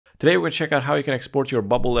Today we're going to check out how you can export your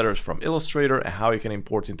bubble letters from Illustrator and how you can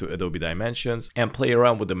import into Adobe Dimensions and play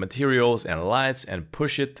around with the materials and lights and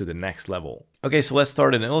push it to the next level. Okay, so let's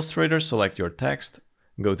start in Illustrator. Select your text,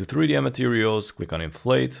 go to 3D materials, click on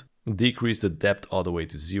inflate, decrease the depth all the way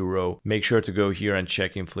to 0. Make sure to go here and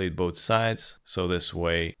check inflate both sides. So this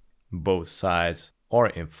way both sides are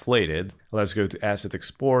inflated. Let's go to asset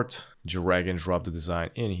export, drag and drop the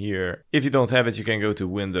design in here. If you don't have it, you can go to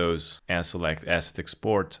Windows and select asset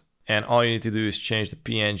export. And all you need to do is change the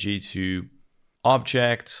PNG to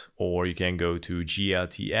object, or you can go to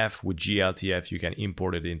GLTF. With GLTF, you can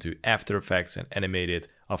import it into After Effects and animate it,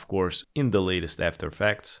 of course, in the latest After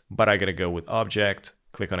Effects. But I gotta go with object.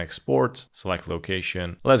 Click on export, select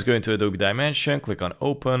location. Let's go into Adobe Dimension, click on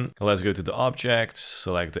open. Let's go to the object,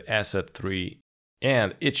 select the asset 3,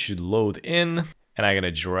 and it should load in. And I'm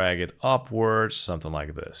gonna drag it upwards, something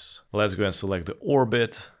like this. Let's go and select the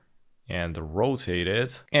orbit and rotate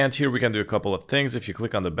it. And here we can do a couple of things. If you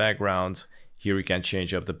click on the background, here we can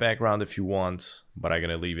change up the background if you want, but I'm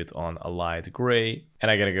gonna leave it on a light gray.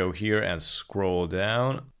 And I'm gonna go here and scroll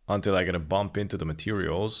down until I'm gonna bump into the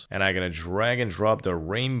materials, and I'm gonna drag and drop the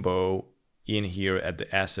rainbow in here at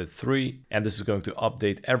the asset 3, and this is going to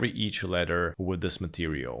update each letter with this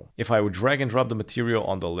material. If I would drag and drop the material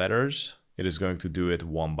on the letters, it is going to do it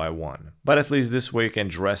one by one. But at least this way you can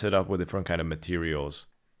dress it up with different kind of materials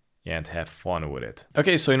and have fun with it.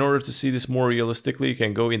 Okay, so in order to see this more realistically, you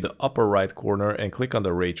can go in the upper right corner and click on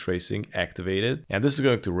the ray tracing activated, and this is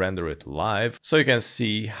going to render it live so you can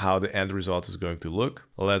see how the end result is going to look.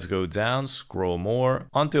 Let's go down, scroll more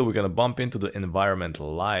until we're going to bump into the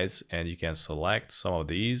environmental lights, and you can select some of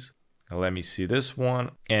these. Let me see this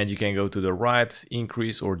one, and you can go to the right,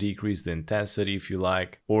 increase or decrease the intensity if you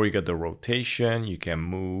like, or you got the rotation. You can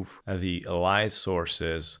move the light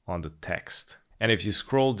sources on the text. And if you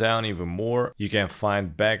scroll down even more, you can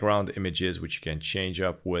find background images which you can change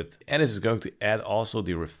up with. And this is going to add also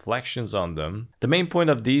the reflections on them. The main point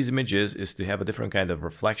of these images is to have a different kind of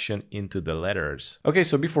reflection into the letters. Okay,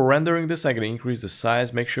 so before rendering this, I'm going to increase the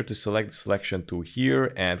size. Make sure to select the selection tool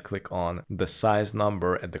here and click on the size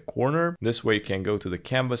number at the corner. This way you can go to the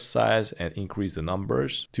canvas size and increase the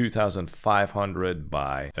numbers. 2500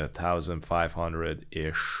 by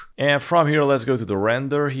 1500-ish. And from here, let's go to the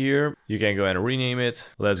render here. You can go and rename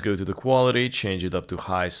it. Let's go to the quality, change it up to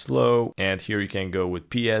high slow, and here you can go with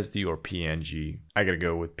PSD or PNG. I gotta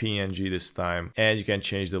go with PNG this time, and you can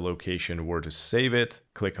change the location where to save it.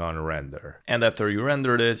 Click on render, and after you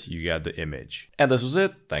rendered it, you got the image. And this was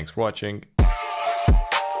it. Thanks for watching.